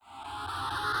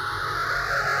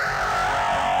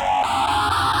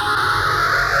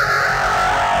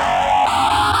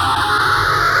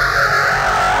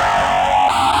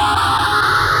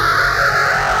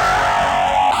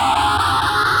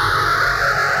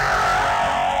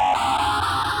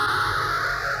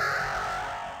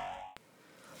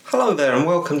Hello there and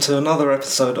welcome to another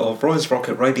episode of Roy's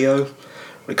Rocket Radio,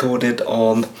 recorded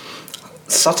on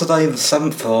Saturday the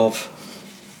 7th of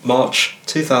March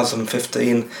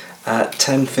 2015 at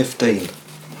 10:15.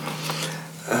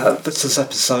 This is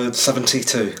episode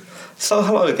 72. So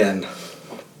hello again.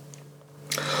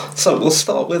 So we'll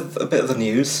start with a bit of the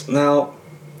news. Now,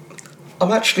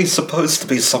 I'm actually supposed to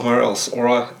be somewhere else, or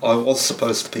I was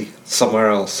supposed to be somewhere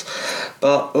else,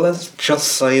 but let's just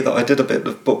say that I did a bit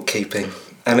of bookkeeping.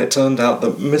 And it turned out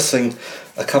that missing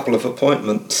a couple of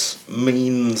appointments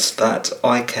means that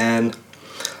I can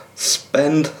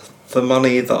spend the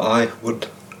money that I would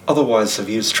otherwise have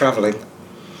used travelling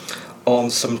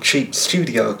on some cheap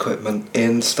studio equipment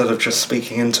instead of just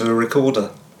speaking into a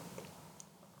recorder.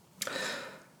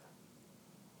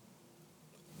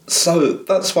 So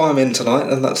that's why I'm in tonight,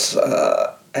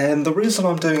 and the reason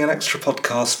I'm doing an extra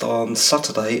podcast on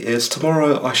Saturday is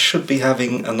tomorrow I should be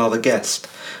having another guest.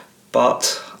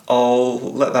 But I'll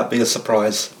let that be a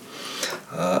surprise.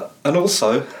 And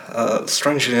also,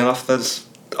 strangely enough,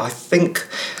 I think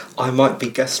I might be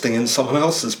guesting in someone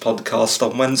else's podcast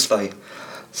on Wednesday.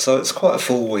 So it's quite a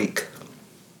full week.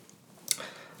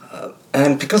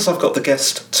 And because I've got the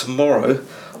guest tomorrow,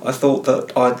 I thought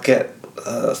that I'd get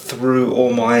through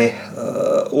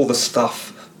all the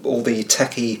stuff, all the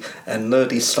techie and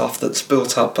nerdy stuff that's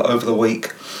built up over the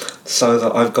week, so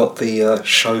that I've got the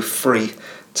show free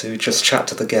to just chat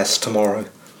to the guest tomorrow.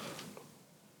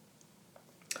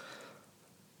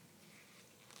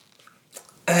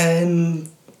 And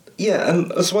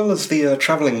as well as the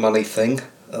travelling money thing,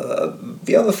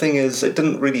 the other thing is it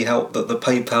didn't really help that the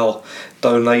PayPal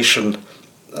donation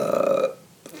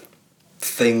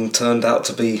thing turned out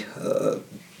to be,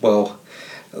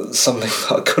 something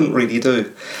I couldn't really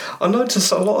do. I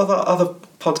noticed a lot of other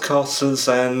podcasters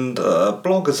and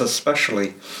bloggers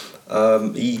especially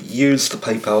use the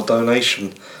PayPal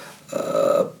donation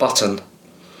button,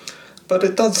 but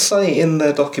it does say in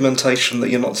their documentation that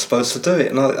you're not supposed to do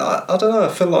it, and I don't know, I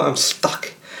feel like I'm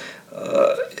stuck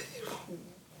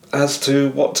as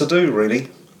to what to do, really.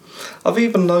 I've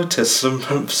even noticed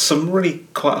some really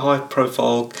quite high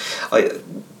profile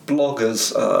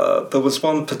bloggers. There was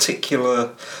one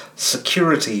particular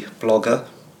security blogger,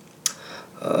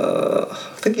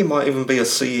 I think he might even be a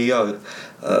CEO,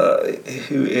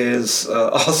 who is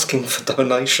asking for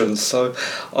donations, so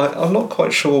I'm not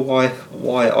quite sure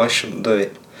why I shouldn't do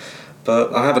it,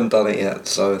 but I haven't done it yet,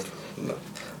 so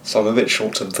I'm a bit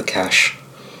short of the cash.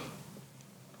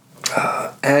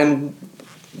 And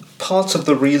part of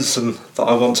the reason that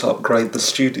I want to upgrade the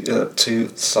studio to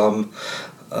some,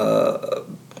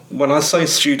 when I say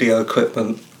studio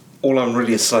equipment, all I'm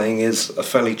really saying is a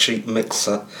fairly cheap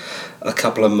mixer, a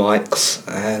couple of mics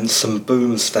and some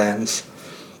boom stands.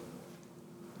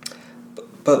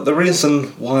 But the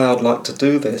reason why I'd like to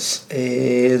do this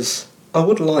is I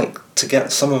would like to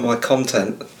get some of my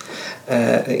content,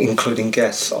 including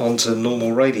guests, onto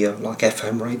normal radio, like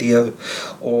FM radio,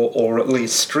 or at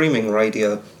least streaming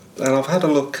radio. And I've had a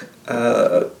look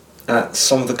at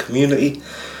some of the community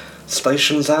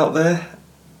stations out there,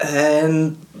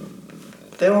 and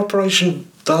their operation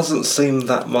doesn't seem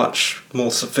that much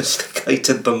more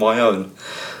sophisticated than my own,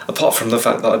 apart from the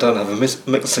fact that I don't have a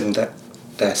mixing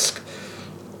desk.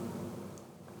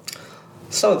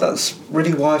 So that's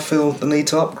really why I feel the need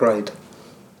to upgrade.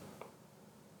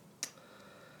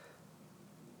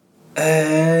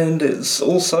 And it's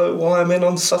also why I'm in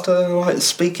on Saturday night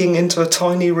speaking into a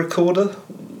tiny recorder,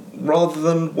 rather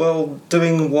than,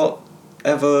 doing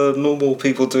whatever normal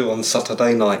people do on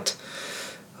Saturday night.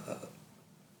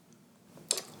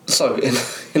 So,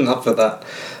 enough of that.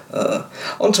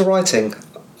 On to writing.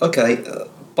 Okay,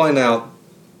 by now,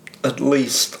 at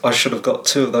least I should have got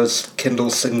 2 of those Kindle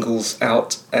singles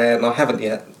out, and I haven't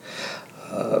yet.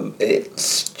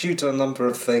 It's due to a number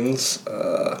of things.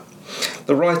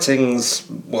 The writing's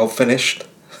finished,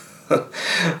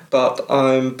 but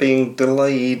I'm being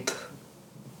delayed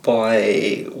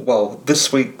by,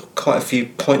 this week, quite a few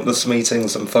pointless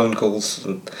meetings and phone calls,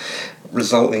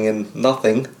 resulting in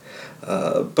nothing.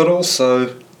 But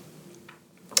also,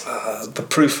 the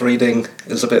proofreading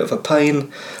is a bit of a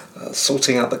pain.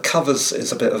 Sorting out the covers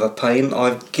is a bit of a pain.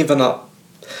 I've given up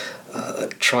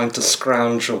trying to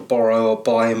scrounge or borrow or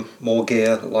buy more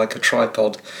gear, like a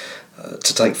tripod,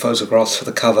 to take photographs for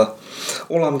the cover.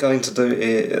 All I'm going to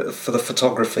do for the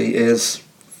photography is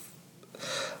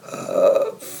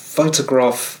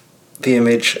photograph the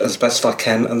image as best I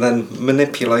can and then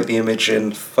manipulate the image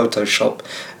in Photoshop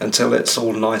until it's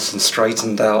all nice and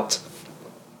straightened out.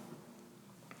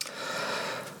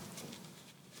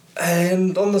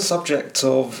 And on the subject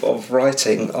of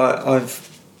writing, I've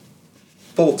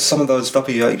bought some of those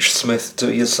W.H. Smith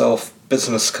do-it-yourself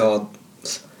business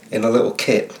cards in a little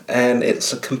kit, and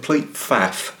it's a complete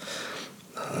faff.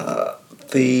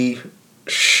 The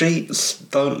sheets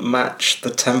don't match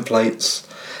the templates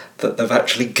that they've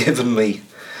actually given me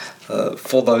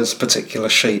for those particular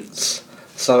sheets.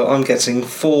 So I'm getting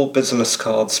 4 business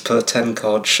cards per 10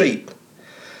 card sheet,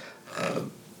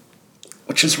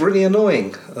 which is really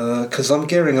annoying because I'm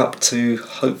gearing up to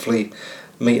hopefully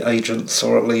meet agents,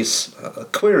 or at least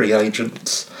query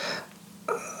agents,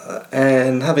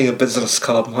 and having a business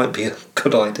card might be a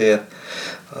good idea.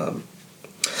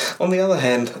 On the other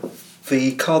hand,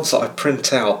 the cards that I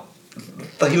print out,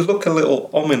 they look a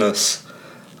little ominous.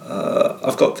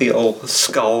 I've got the old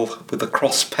skull with the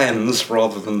cross pens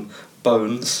rather than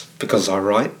bones, because I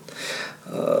write.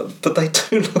 But they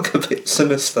do look a bit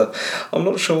sinister. I'm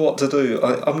not sure what to do.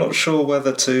 I'm not sure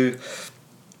whether to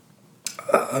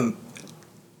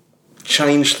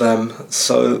change them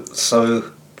so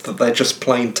that they're just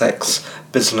plain text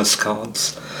business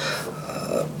cards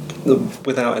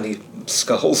without any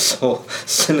skulls or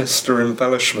sinister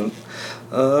embellishment.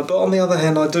 But on the other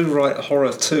hand, I do write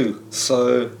horror too,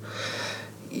 so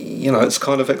it's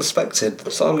kind of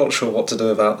expected. So I'm not sure what to do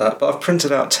about that. But I've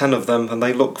printed out 10 of them, and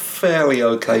they look fairly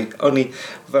okay, only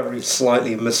very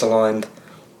slightly misaligned.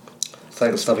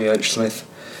 Thanks, W.H. Smith.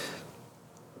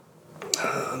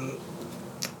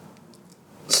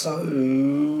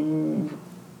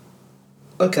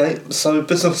 So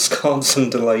business cards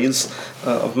and delays.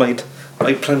 I've made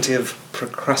plenty of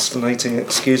procrastinating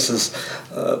excuses.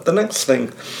 The next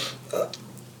thing,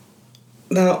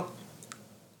 now,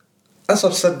 as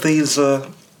I've said, these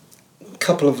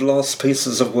couple of last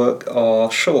pieces of work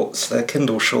are shorts. They're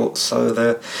Kindle shorts, so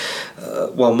they're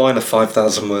mine are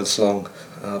 5,000 words long.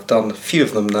 I've done a few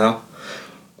of them now.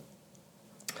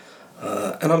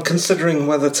 And I'm considering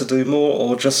whether to do more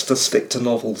or just to stick to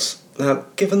novels. Now,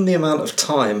 given the amount of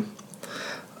time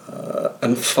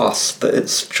and fuss that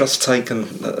it's just taken,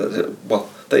 that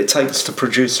it takes to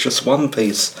produce just one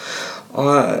piece,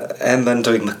 and then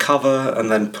doing the cover and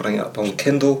then putting it up on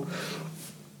Kindle,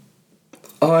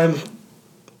 I'm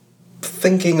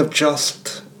thinking of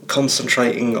just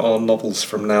concentrating on novels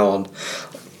from now on,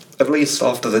 at least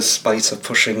after this spate of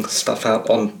pushing stuff out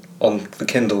on the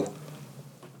Kindle.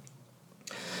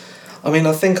 I mean,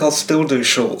 I think I'll still do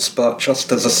shorts, but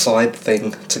just as a side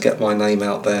thing to get my name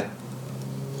out there.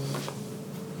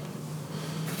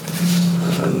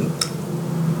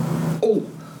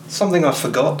 Something I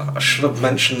forgot, I should have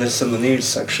mentioned this in the news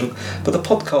section, but the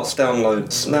podcast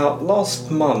downloads. Now,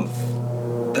 last month,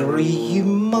 there were a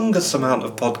humongous amount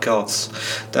of podcasts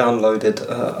downloaded,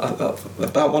 about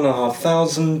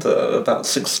 1,500, about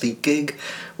 60 gig,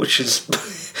 which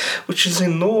is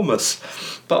enormous.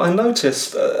 But I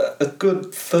noticed a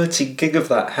good 30 gig of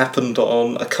that happened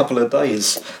on a couple of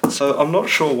days. So I'm not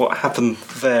sure what happened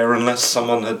there, unless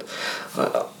someone had,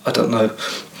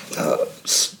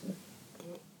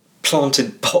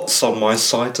 planted bots on my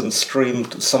site and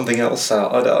streamed something else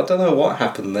out. I don't know what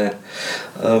happened there.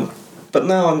 But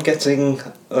now I'm getting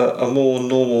a more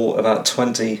normal about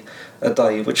 20 a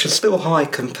day, which is still high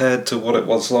compared to what it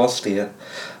was last year.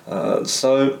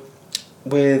 So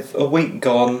with a week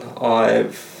gone,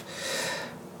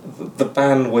 the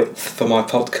bandwidth for my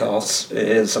podcasts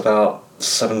is about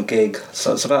 7 gig,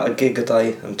 so it's about a gig a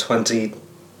day and 20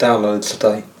 downloads a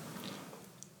day.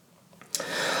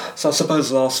 So I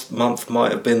suppose last month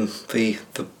might have been the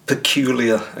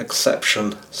peculiar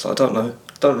exception, so I don't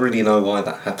really know why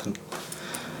that happened.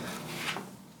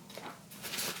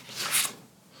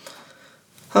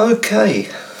 Okay.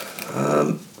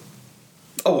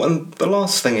 And the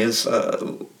last thing is,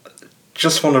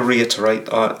 just want to reiterate,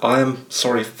 I am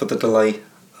sorry for the delay,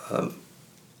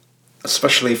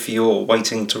 especially if you're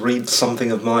waiting to read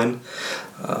something of mine.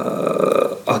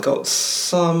 I got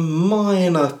some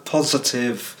minor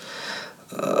positive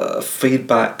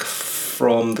feedback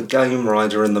from the Game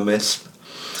Rider in the Mist,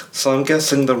 so I'm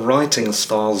guessing the writing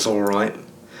style's alright.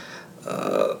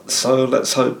 So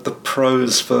let's hope the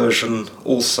prose version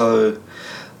also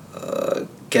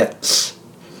gets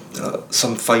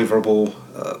some favourable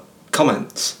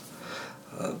comments.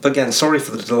 But again, sorry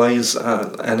for the delays,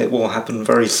 and it will happen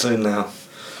very soon now.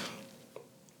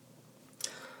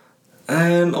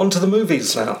 And on to the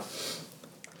movies now.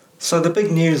 So the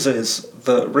big news is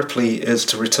that Ripley is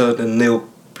to return in Neil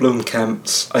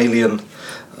Blomkamp's Alien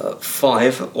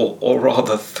 5, or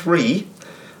rather 3,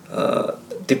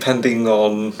 depending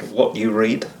on what you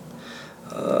read,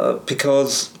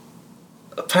 because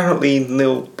apparently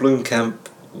Neil Blomkamp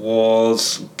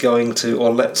was going to,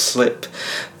 or let slip,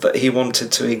 that he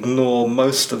wanted to ignore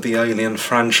most of the Alien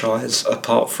franchise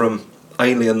apart from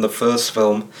Alien, the first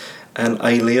film, and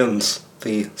Aliens,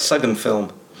 the second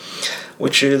film,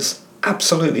 which is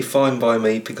absolutely fine by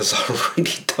me because I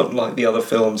really don't like the other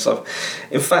films.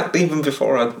 In fact, even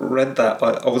before I read that,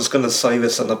 I was going to say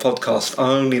this on the podcast,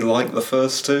 I only like the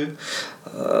first two,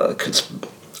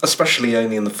 especially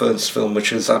Alien, the first film,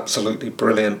 which is absolutely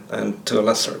brilliant, and to a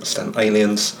lesser extent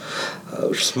Aliens,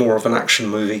 which is more of an action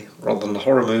movie rather than a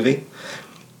horror movie.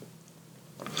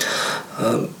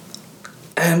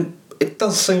 And it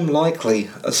does seem likely,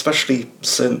 especially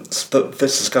since that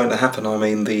this is going to happen, I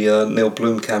mean the Neil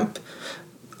Blomkamp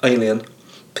Alien,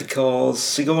 because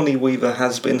Sigourney Weaver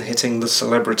has been hitting the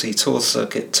celebrity tour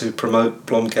circuit to promote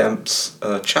Blomkamp's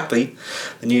Chappie,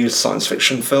 the new science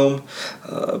fiction film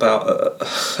about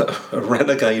a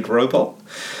renegade robot.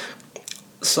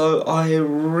 So I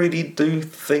really do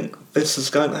think this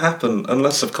is going to happen,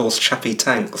 unless of course Chappie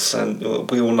tanks, and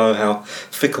we all know how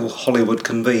fickle Hollywood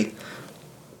can be.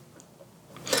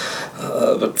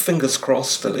 But fingers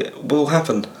crossed that it will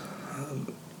happen.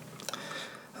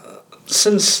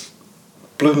 Since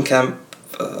Blomkamp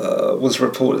was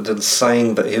reported as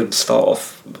saying that he would start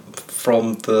off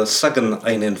from the second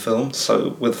Alien film,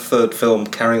 so with the third film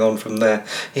carrying on from there,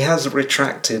 he has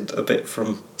retracted a bit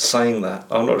from saying that.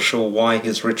 I'm not sure why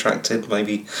he's retracted.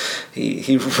 Maybe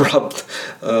he rubbed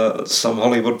some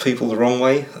Hollywood people the wrong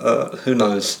way. Who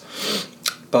knows?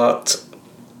 But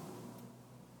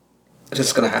it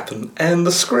is going to happen. And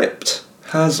the script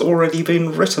has already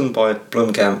been written by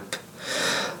Blomkamp.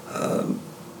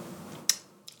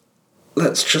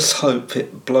 Let's just hope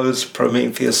it blows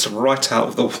Prometheus right out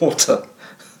of the water.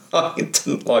 I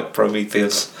didn't like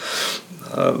Prometheus.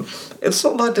 It's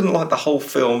not that I didn't like the whole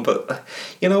film, but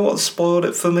you know what spoiled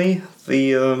it for me?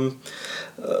 The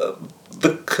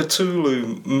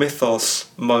Cthulhu mythos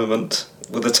moment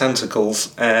with the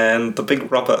tentacles and the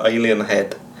big rubber alien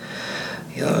head.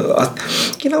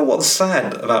 You know what's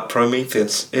sad about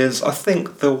Prometheus is I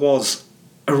think there was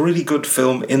a really good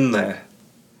film in there.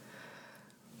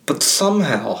 But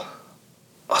somehow,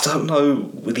 I don't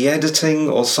know, with the editing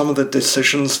or some of the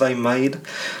decisions they made,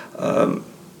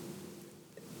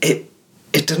 it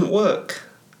didn't work.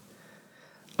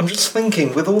 I'm just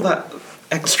thinking, with all that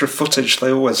extra footage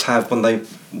they always have when that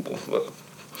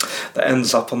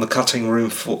ends up on the cutting room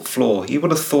floor, you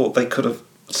would have thought they could have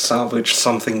salvaged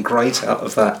something great out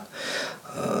of that.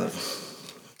 I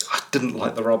didn't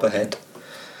like the rubber head.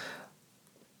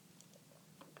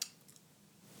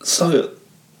 So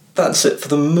that's it for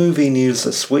the movie news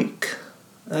this week,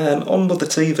 and on with the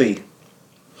TV.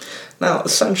 Now,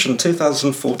 Ascension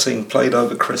 2014 played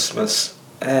over Christmas,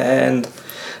 and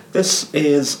this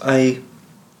is a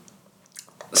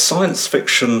science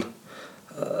fiction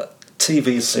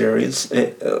TV series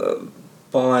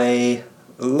by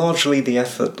largely the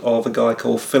effort of a guy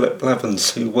called Philip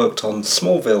Levens, who worked on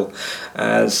Smallville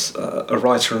as a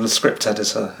writer and a script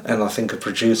editor, and I think a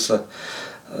producer.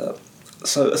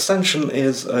 So Ascension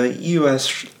is a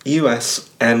US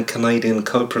and Canadian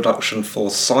co-production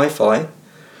for Sci-Fi,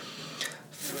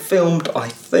 filmed, I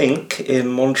think, in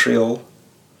Montreal.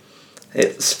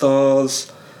 It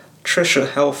stars Tricia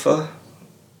Helfer,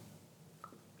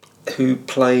 who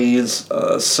plays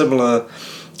a similar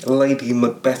Lady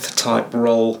Macbeth type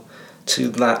role to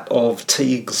that of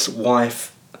Teague's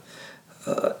wife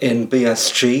in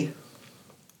BSG.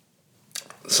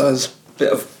 So there's a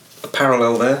bit of a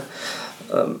parallel there.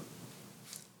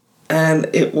 And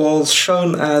it was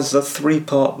shown as a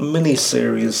 3-part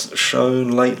miniseries shown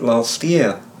late last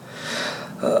year.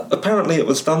 Apparently it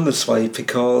was done this way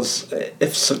because,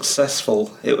 if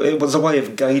successful, it was a way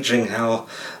of gauging how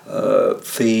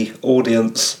the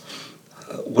audience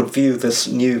would view this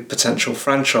new potential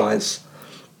franchise.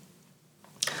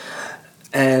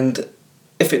 And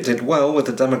if it did well with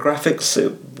the demographics,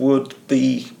 it would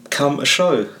become a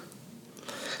show.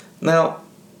 Now,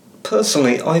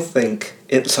 personally, I think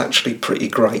it's actually pretty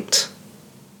great.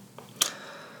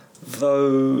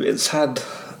 Though it's had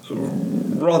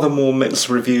rather more mixed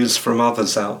reviews from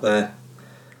others out there.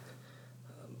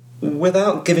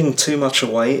 Without giving too much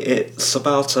away, it's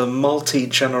about a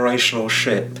multi-generational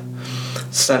ship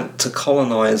sent to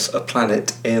colonise a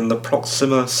planet in the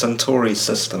Proxima Centauri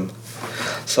system.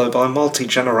 So by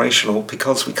multi-generational,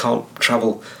 because we can't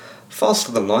travel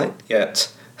faster than light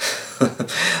yet,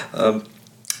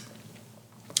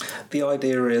 the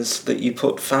idea is that you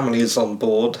put families on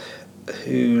board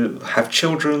who have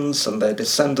children and their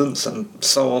descendants and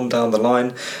so on down the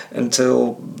line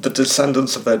until the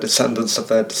descendants of their descendants of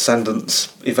their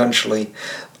descendants eventually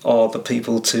are the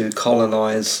people to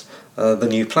colonise the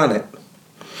new planet.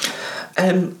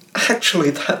 And actually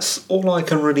that's all I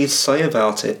can really say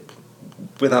about it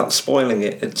without spoiling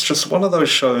it. It's just one of those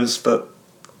shows that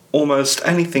almost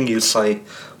anything you say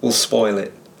will spoil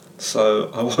it.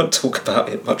 So I won't talk about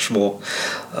it much more.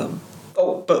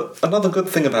 But another good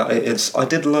thing about it is I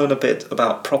did learn a bit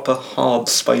about proper hard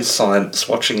space science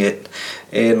watching it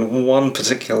in one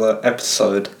particular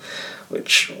episode,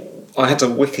 which I had a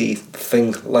wiki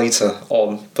thing later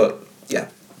on, but yeah,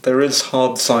 there is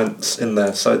hard science in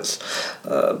there, so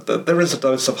there is a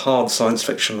dose of hard science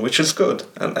fiction, which is good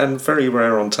and very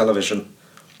rare on television.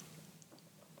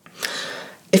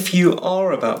 If you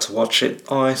are about to watch it,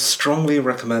 I strongly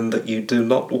recommend that you do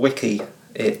not wiki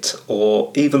it or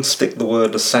even stick the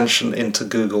word Ascension into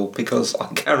Google, because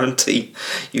I guarantee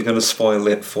you're going to spoil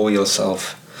it for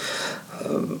yourself.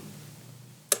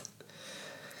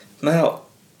 Now,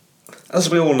 as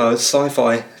we all know,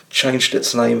 Sci-Fi changed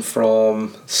its name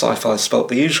from Sci-Fi spelt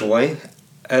the usual way,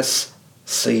 SCIFI,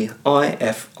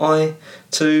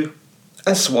 to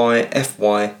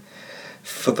SYFY,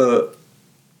 for the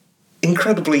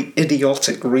incredibly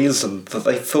idiotic reason that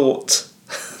they thought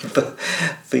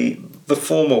the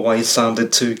former way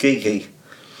sounded too geeky.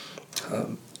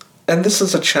 And this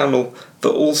is a channel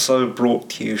that also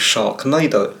brought you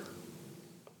Sharknado.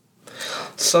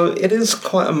 So it is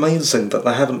quite amazing that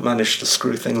they haven't managed to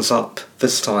screw things up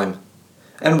this time.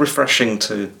 And refreshing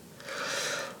too.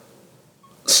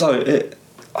 So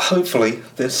hopefully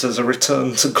this is a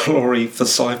return to glory for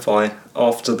Sci-Fi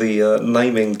after the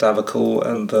naming debacle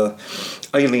and the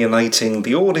alienating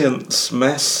the audience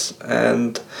mess,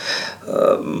 and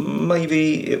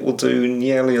maybe it will do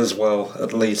nearly as well,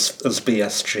 at least, as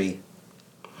BSG.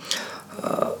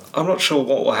 I'm not sure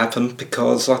what will happen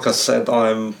because, like I said,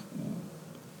 I'm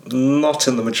not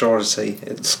in the majority.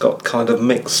 It's got kind of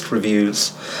mixed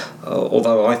reviews,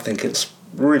 although I think it's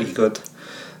really good.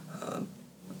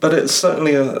 But it's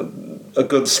certainly a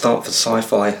good start for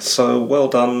Sci-Fi, so well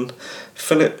done,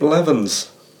 Philip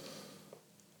Levens.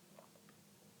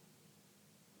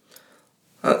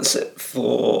 That's it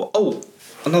for... Oh,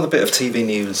 another bit of TV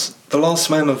news. The Last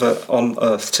Man on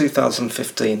Earth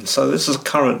 2015. So this is a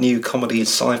current new comedy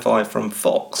sci-fi from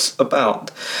Fox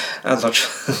about, as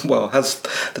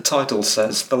the title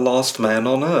says, The Last Man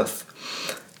on Earth.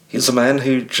 He's a man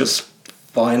who just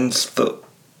finds that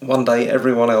one day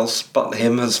everyone else but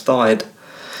him has died.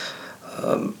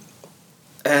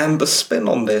 And the spin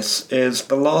on this is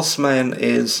the last man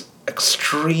is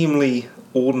extremely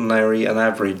ordinary and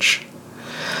average.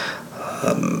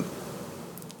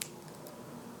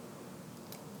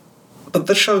 But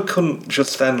the show couldn't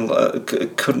just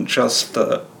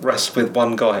rest with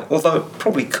one guy. Although it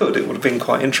probably could, it would have been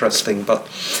quite interesting. But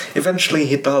eventually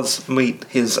he does meet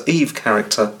his Eve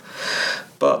character.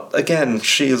 But again,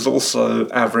 she is also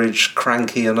average,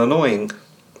 cranky and annoying.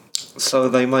 So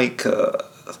they make a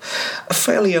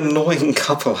fairly annoying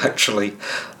couple, actually.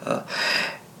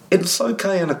 It's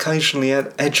okay and occasionally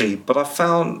edgy, but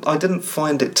I didn't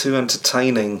find it too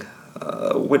entertaining,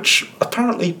 which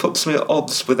apparently puts me at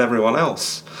odds with everyone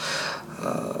else.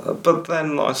 But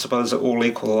then I suppose it all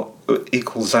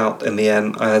equals out in the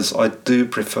end, as I do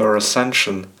prefer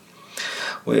Ascension,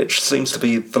 which seems to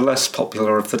be the less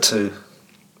popular of the two.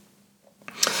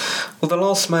 Well, The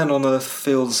Last Man on Earth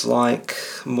feels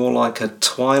more like a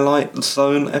Twilight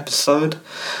Zone episode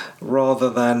rather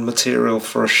than material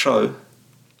for a show.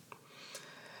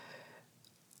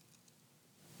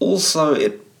 Also,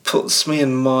 it puts me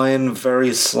in mind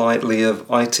very slightly of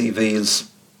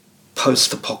ITV's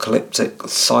post-apocalyptic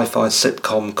sci-fi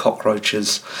sitcom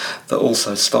Cockroaches that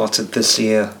also started this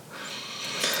year.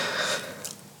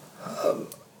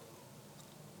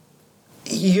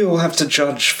 You'll have to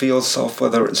judge for yourself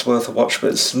whether it's worth a watch,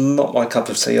 but it's not my cup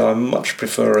of tea. I much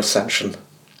prefer Ascension.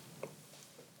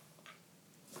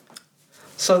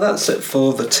 So that's it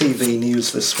for the TV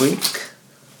news this week.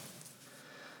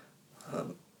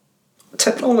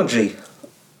 Technology.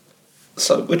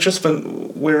 So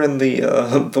we're in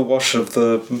the wash of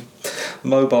the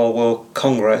Mobile World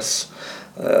Congress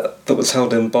that was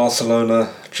held in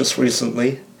Barcelona just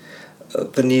recently.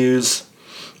 The news,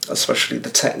 especially the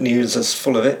tech news, is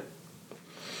full of it.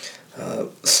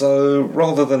 So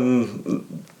rather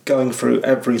than going through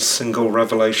every single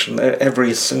revelation,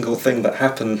 every single thing that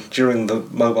happened during the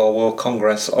Mobile World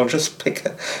Congress, I'll just pick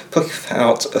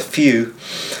out a few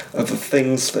of the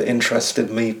things that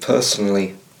interested me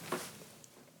personally.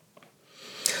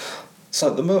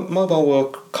 So the Mobile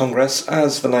World Congress,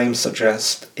 as the name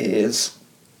suggests, is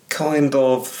kind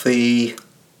of the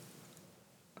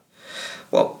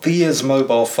year's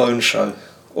mobile phone show,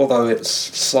 although it's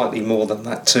slightly more than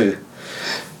that too.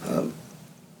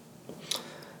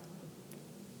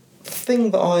 The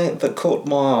thing that caught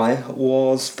my eye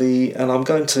was and I'm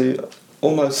going to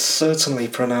almost certainly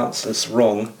pronounce this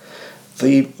wrong,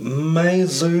 the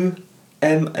Meizu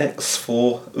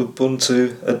MX4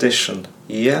 Ubuntu edition.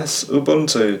 Yes,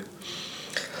 Ubuntu.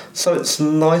 So it's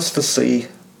nice to see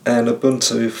an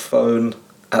Ubuntu phone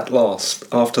at last,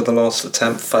 after the last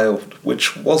attempt failed,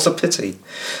 which was a pity.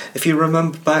 If you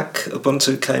remember back,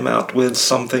 Ubuntu came out with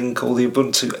something called the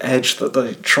Ubuntu Edge that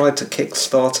they tried to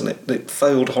kickstart, and it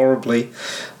failed horribly.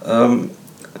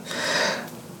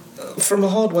 From a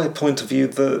hardware point of view,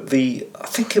 I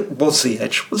think it was the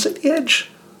Edge. Was it the Edge?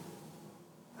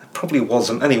 It probably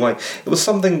wasn't. Anyway, it was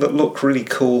something that looked really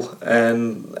cool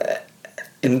and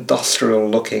industrial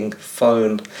looking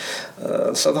phone.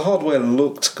 So the hardware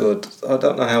looked good. I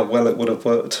don't know how well it would have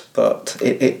worked, but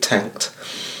it tanked.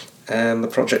 And the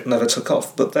project never took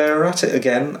off. But they're at it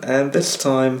again, and this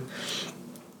time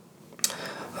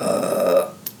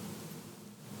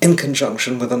in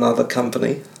conjunction with another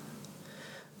company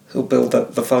who'll build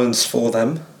the phones for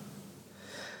them.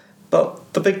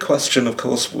 But the big question, of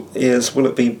course, is will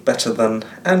it be better than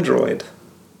Android?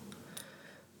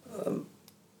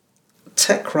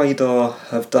 TechRadar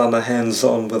have done a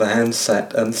hands-on with a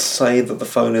handset and say that the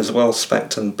phone is well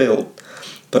spec'd and built,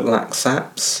 but lacks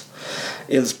apps,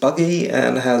 is buggy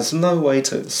and has no way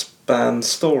to expand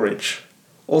storage.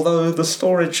 Although the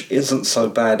storage isn't so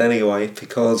bad anyway,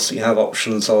 because you have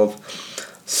options of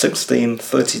 16,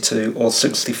 32 or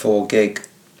 64 gig.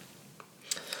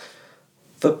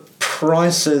 The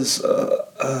prices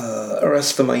are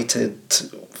estimated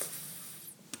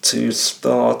to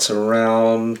start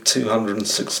around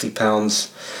 £260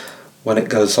 when it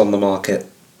goes on the market.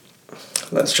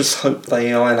 Let's just hope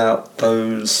they iron out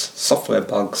those software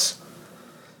bugs.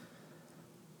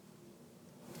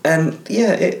 And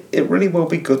yeah, it really will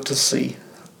be good to see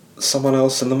someone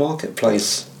else in the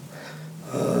marketplace.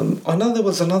 I know there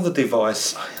was another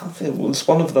device, I think it was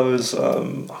one of those,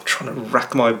 I'm trying to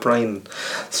rack my brain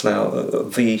now,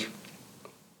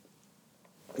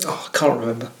 I can't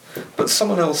remember. But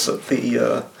someone else at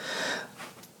the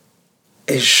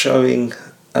is showing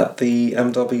at the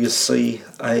MWC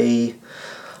a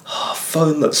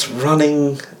phone that's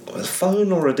running, a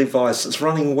phone or a device that's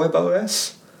running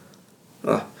WebOS.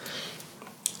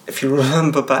 If you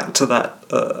remember back to that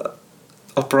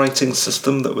operating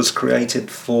system that was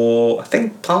created for, I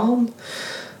think, Palm?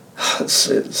 It's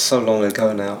so long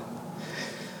ago now.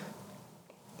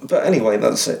 But anyway,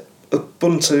 that's it.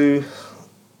 Ubuntu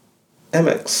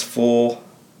MX4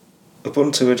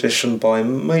 Ubuntu edition by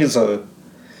Meizu.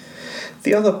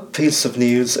 The other piece of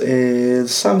news is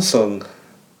Samsung.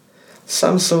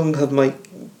 Samsung have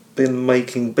been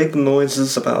making big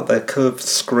noises about their curved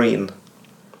screen.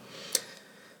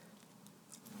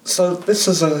 So this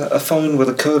is a phone with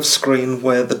a curved screen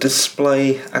where the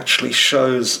display actually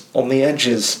shows on the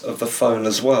edges of the phone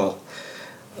as well,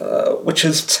 which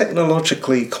is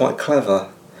technologically quite clever.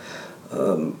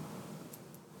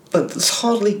 But it's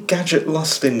hardly gadget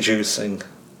lust inducing.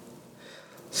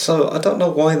 So I don't know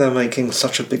why they're making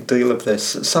such a big deal of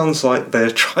this. It sounds like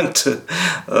they're trying to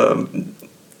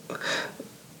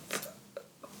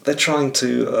promote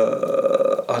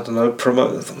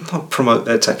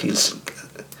their techies,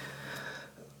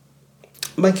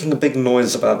 making a big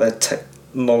noise about their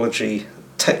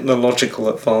technological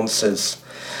advances.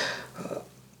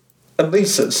 At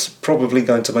least it's probably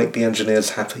going to make the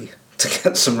engineers happy to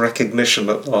get some recognition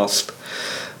at last.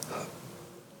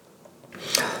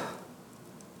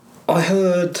 I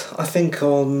heard, I think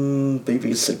on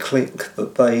BBC Click,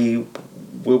 that they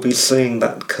will be seeing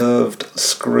that curved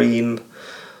screen,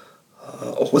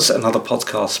 or was it another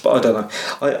podcast, but I don't know.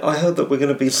 I heard that we're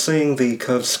going to be seeing the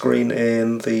curved screen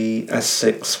in the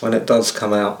S6 when it does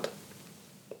come out.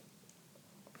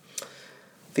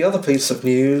 The other piece of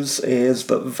news is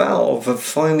that Valve have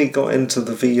finally got into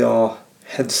the VR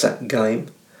headset game,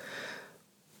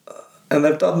 and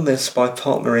they've done this by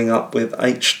partnering up with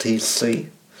HTC.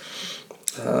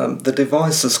 The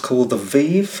device is called the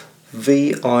Vive,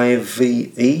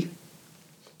 V-I-V-E,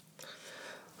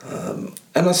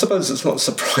 and I suppose it's not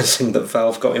surprising that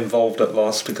Valve got involved at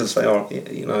last, because they are,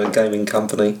 a gaming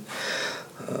company.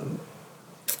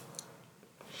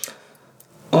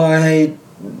 I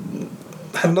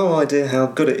have no idea how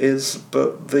good it is,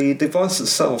 but the device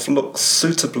itself looks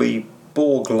suitably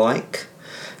Borg-like.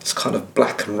 It's kind of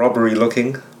black and rubbery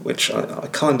looking, which I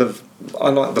like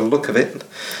the look of it.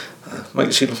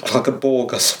 Makes you look like a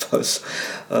Borg, I suppose.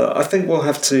 I think we'll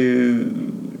have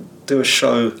to do a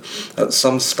show at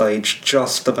some stage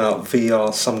just about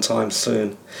VR sometime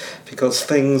soon, because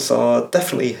things are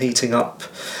definitely heating up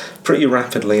pretty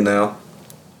rapidly now.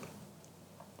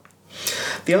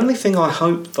 The only thing I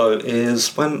hope, though,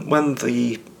 is when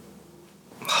the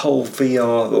whole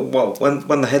VR, well,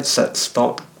 when the headsets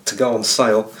start to go on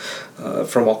sale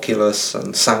from Oculus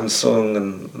and Samsung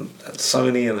and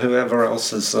Sony and whoever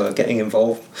else is getting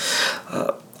involved,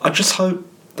 I just hope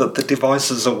that the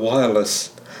devices are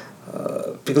wireless,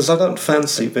 because I don't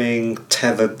fancy being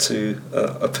tethered to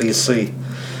a PC.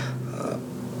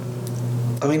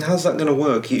 I mean, how's that going to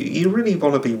work? You really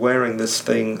want to be wearing this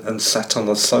thing and sat on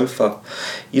a sofa.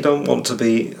 You don't want to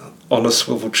be on a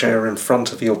swivel chair in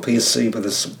front of your PC with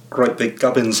this great big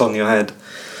gubbins on your head.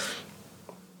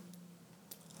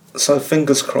 So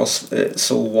fingers crossed it's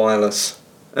all wireless.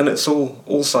 And it's all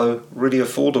also really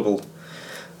affordable.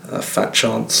 Fat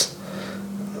chance.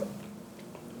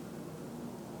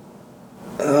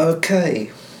 Okay.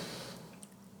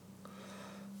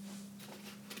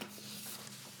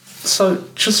 So,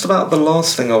 just about the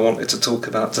last thing I wanted to talk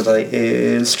about today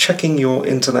is checking your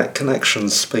internet connection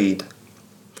speed.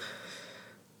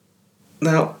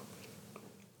 Now,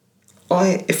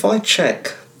 if I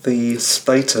check the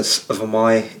status of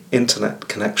my internet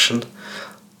connection,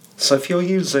 so if you're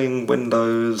using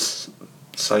Windows,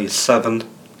 say 7,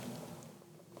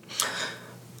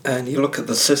 and you look at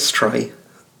the sys tray,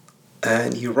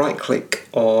 and you right-click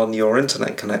on your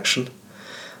internet connection,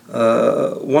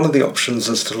 one of the options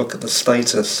is to look at the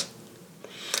status.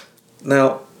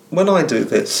 Now, when I do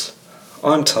this,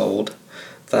 I'm told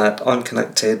that I'm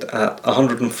connected at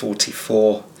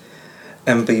 144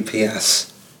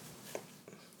 Mbps.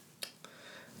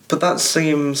 But that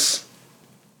seems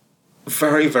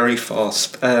very, very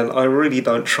fast, and I really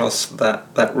don't trust that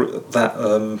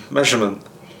measurement.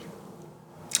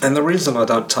 And the reason I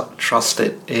don't trust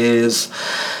it is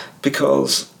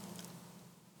because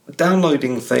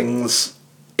downloading things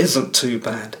isn't too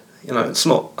bad. You know, it's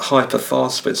not hyper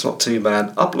fast, but it's not too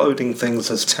bad. Uploading things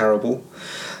is terrible.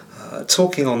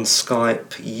 Talking on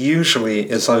Skype usually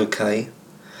is okay,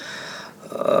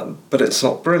 but it's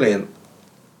not brilliant.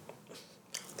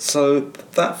 So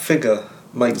that figure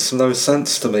makes no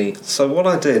sense to me. So what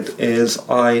I did is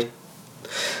I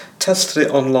tested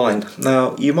it online.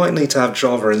 Now, you might need to have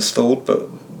Java installed, but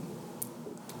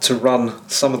to run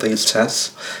some of these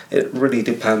tests, it really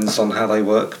depends on how they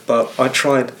work. But I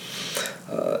tried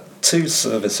two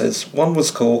services. One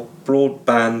was called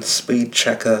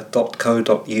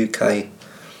broadbandspeedchecker.co.uk,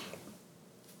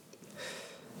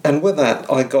 and with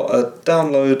that I got a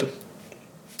download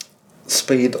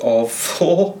speed of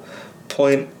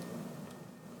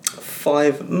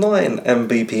 4.59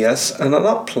 Mbps and an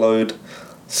upload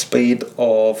speed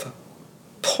of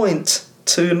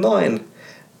 0.29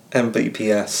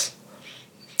 Mbps.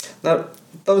 Now,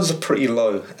 those are pretty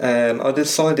low, and I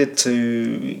decided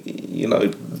to,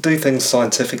 do things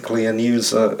scientifically and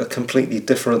use a completely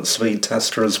different speed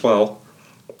tester as well,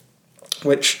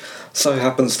 which so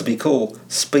happens to be called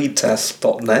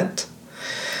speedtest.net,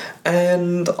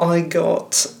 and I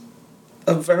got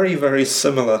a very, very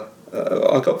similar.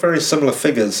 I got very similar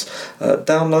figures.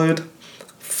 Download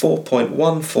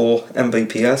 4.14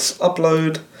 Mbps,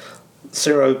 upload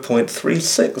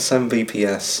 0.36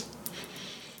 Mbps.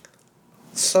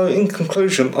 So in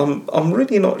conclusion, I'm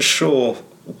really not sure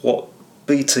what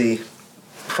BT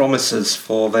promises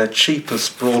for their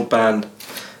cheapest broadband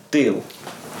deal,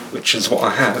 which is what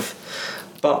I have,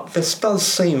 but this does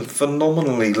seem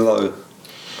phenomenally low.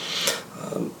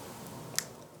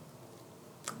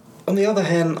 On the other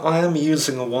hand, I am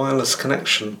using a wireless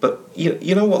connection, but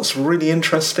you know what's really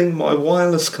interesting? My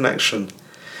wireless connection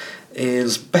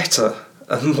is better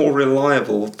and more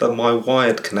reliable than my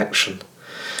wired connection,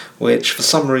 which for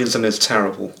some reason is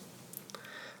terrible.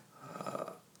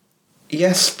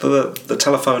 Yes, the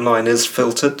telephone line is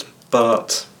filtered,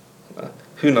 but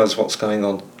who knows what's going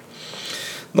on.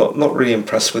 Not really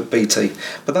impressed with BT,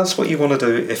 but that's what you want to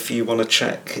do if you want to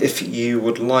check, if you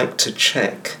would like to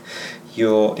check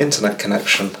your internet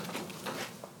connection.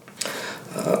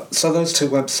 So those two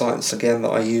websites again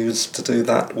that I used to do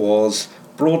that was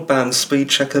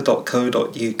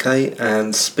broadbandspeedchecker.co.uk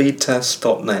and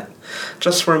speedtest.net.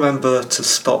 Just remember to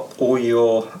stop all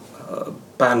your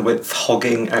bandwidth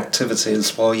hogging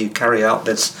activities while you carry out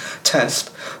this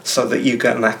test so that you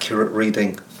get an accurate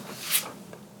reading.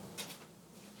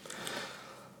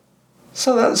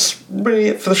 So that's really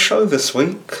it for the show this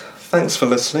week. Thanks for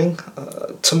listening.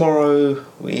 Tomorrow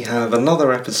we have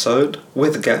another episode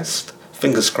with a guest,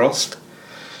 fingers crossed.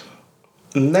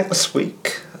 Next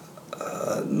week,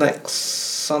 next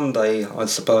Sunday I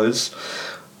suppose,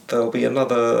 there'll be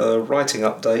another writing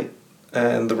update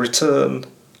and the return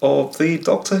of the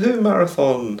Doctor Who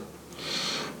marathon.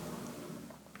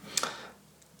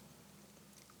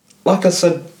 Like I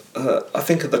said I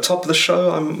think at the top of the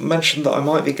show I mentioned that I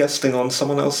might be guesting on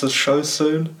someone else's show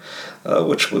soon,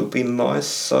 which will be nice.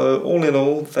 So all in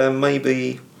all, there may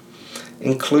be,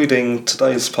 including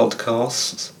today's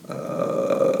podcast,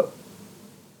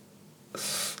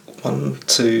 one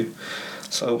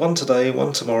today,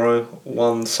 one tomorrow,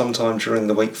 one sometime during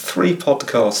the week, 3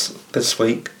 podcasts this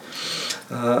week,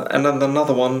 and then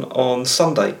another one on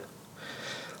Sunday.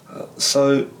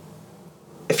 So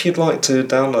if you'd like to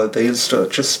download these,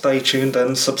 just stay tuned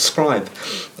and subscribe.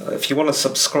 If you want to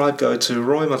subscribe, go to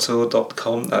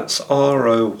roymathur.com, that's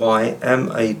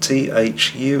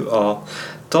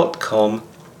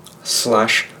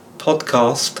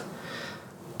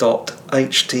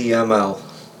roymathur.com/podcast.html.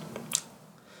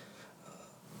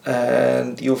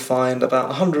 And you'll find about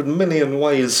 100 million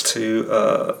ways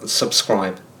to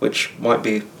subscribe, which might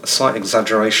be a slight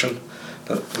exaggeration,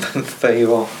 but there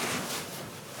you are.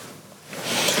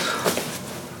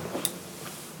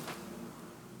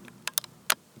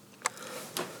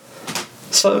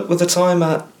 So, with the time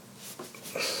at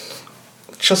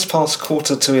just past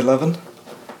 11:15,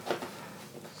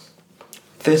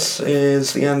 this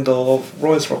is the end of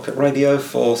Roy's Rocket Radio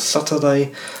for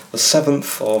Saturday, the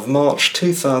 7th of March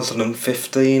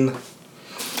 2015.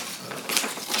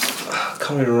 I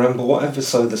can't even remember what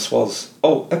episode this was.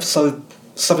 Oh, episode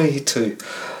 72.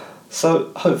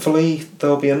 So, hopefully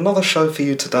there'll be another show for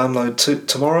you to download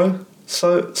tomorrow.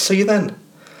 So, see you then.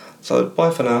 So,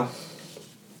 bye for now.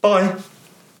 Bye.